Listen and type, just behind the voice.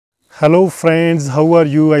Hello friends, how are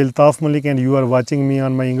you? Altaf Malik and you are watching me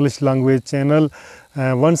on my English language channel.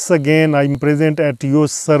 Once again I am present at your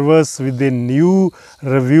service with a new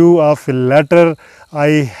review of a letter. I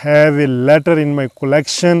have a letter in my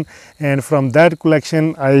collection, and from that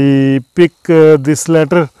collection I pick this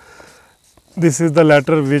letter. This is the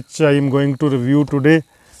letter which I am going to review today,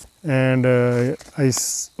 and I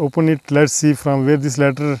open it. Let's see from where this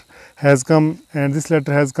letter has come, and this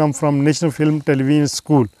letter has come from National Film Television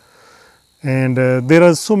School. And there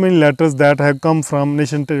are so many letters that have come from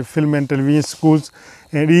National Film and Television Schools,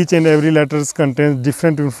 and each and every letters contains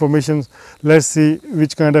different information. Let's see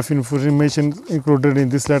which kind of information included in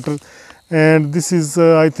this letter. And this is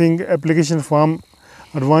I think application form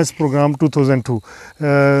advanced program 2002,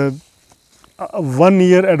 1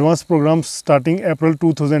 year advanced program starting April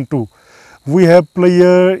 2002. We have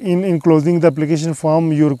here in enclosing the application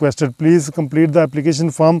form you requested. Please complete the application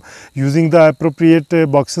form using the appropriate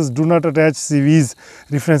boxes. Do not attach CVs,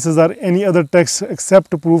 references or any other text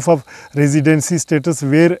except proof of residency status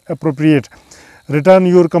where appropriate. Return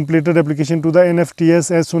your completed application to the NFTS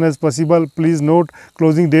as soon as possible. Please note,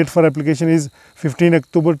 closing date for application is 15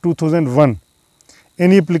 October 2001.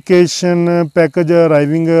 Any application package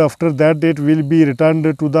arriving after that date will be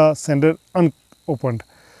returned to the sender unopened.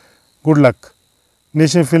 Good luck.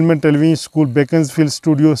 National Film and Television School, Beaconsfield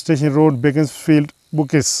Studio, Station Road, Beaconsfield,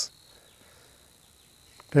 Bookies.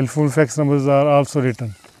 Telephone fax numbers are also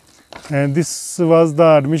written. And this was the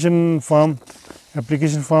admission form,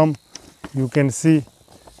 application form. You can see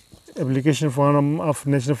application form of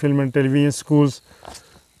National Film and Television Schools.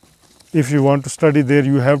 If you want to study there,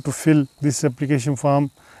 you have to fill this application form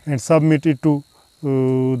and submit it to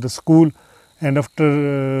the school. And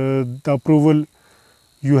after the approval,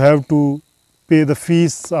 you have to pay the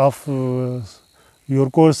fees of your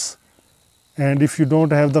course, and if you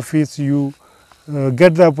don't have the fees, you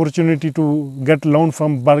get the opportunity to get loan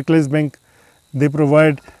from Barclays Bank. They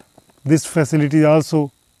provide this facility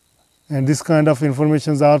also, and this kind of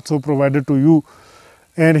information is also provided to you.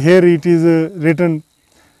 And here it is written: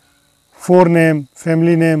 forename,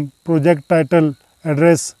 family name, project title,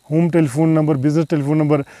 address, home telephone number, business telephone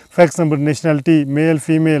number, fax number, nationality, male,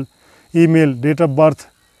 female, email, date of birth.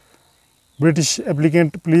 British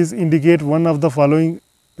applicant, please indicate one of the following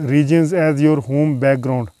regions as your home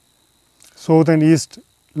background: South and East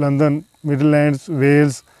London, Midlands,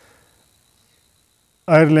 Wales,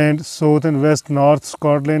 Ireland, South and West, North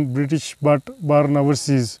Scotland, British but born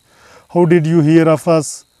overseas. How did you hear of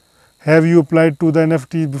us? Have you applied to the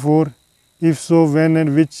NFT before? If so, when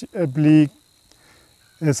and which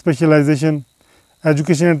specialization,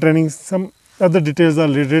 education and training. Some other details are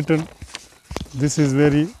written. This is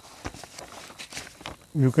very,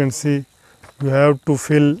 you can see, you have to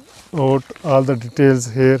fill out all the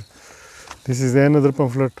details here. This is another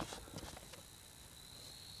pamphlet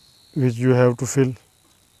which you have to fill: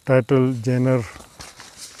 title, genre.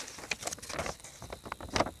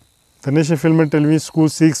 The National Film and Television School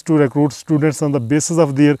seeks to recruit students on the basis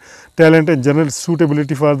of their talent and general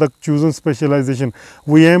suitability for the chosen specialization.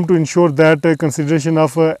 We aim to ensure that consideration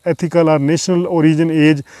of ethical or national origin,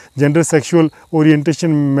 age, gender, sexual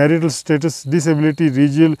orientation, marital status, disability,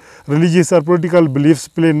 religious or political beliefs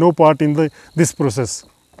play no part in this process.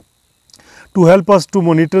 To help us to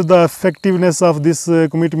monitor the effectiveness of this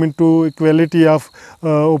commitment to equality of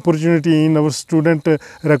opportunity in our student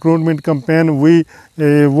recruitment campaign, we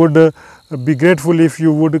would be grateful if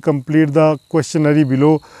you would complete the questionnaire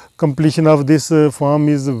below. Completion of this form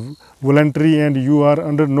is voluntary and you are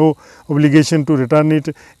under no obligation to return it.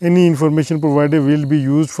 Any information provided will be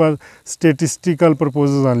used for statistical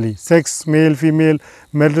purposes only. Sex, male, female,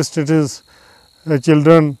 marital status,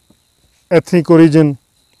 children, ethnic origin,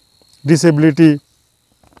 disability,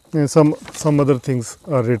 and some other things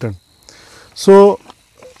are written. So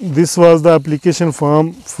this was the application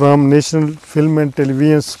form from National Film and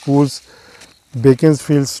Television Schools,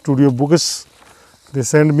 Beaconsfield Studio, Books. They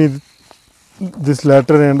sent me this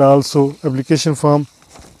letter and also application form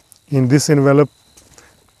in this envelope,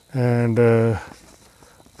 and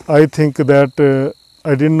I think that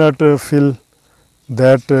I did not fill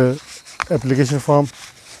that application form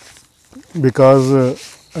because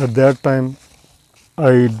at that time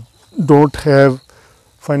I don't have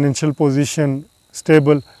financial position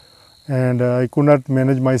stable, and I could not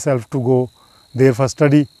manage myself to go there for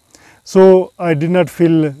study. So I did not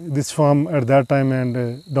fill this form at that time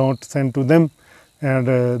and don't send to them, and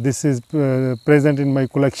this is present in my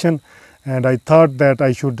collection, and I thought that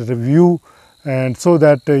I should review and so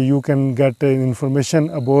that you can get information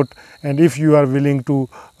about, and if you are willing to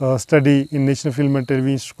study in National Film and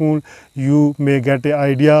Television School, you may get an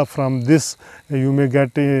idea from this, you may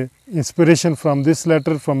get a inspiration from this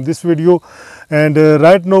letter, from this video. And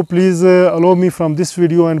right now please allow me from this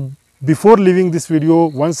video, and before leaving this video,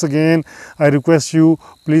 once again I request you,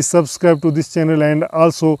 please subscribe to this channel and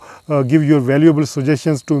also give your valuable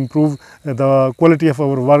suggestions to improve the quality of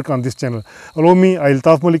our work on this channel. Allow me, I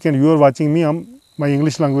Altaf Malik and you are watching me on my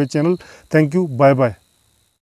English language channel. Thank you. Bye bye.